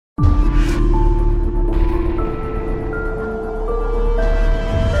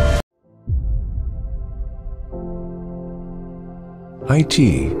IT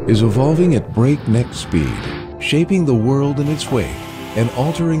is evolving at breakneck speed, shaping the world in its wake and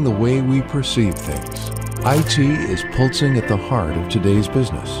altering the way we perceive things. IT is pulsing at the heart of today's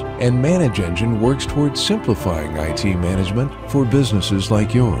business, and ManageEngine works towards simplifying IT management for businesses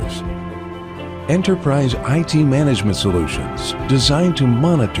like yours. Enterprise IT management solutions designed to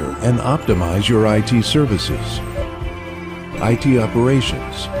monitor and optimize your IT services, IT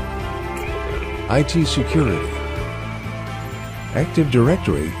operations, IT security, Active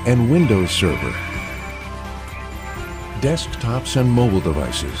Directory and Windows Server, desktops and mobile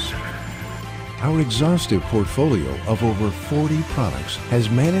devices. Our exhaustive portfolio of over 40 products has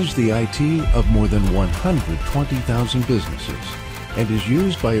managed the IT of more than 120,000 businesses and is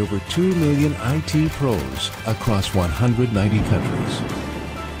used by over 2 million IT pros across 190 countries.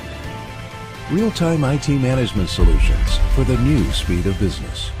 Real-time IT management solutions for the new speed of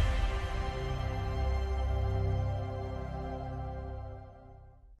business.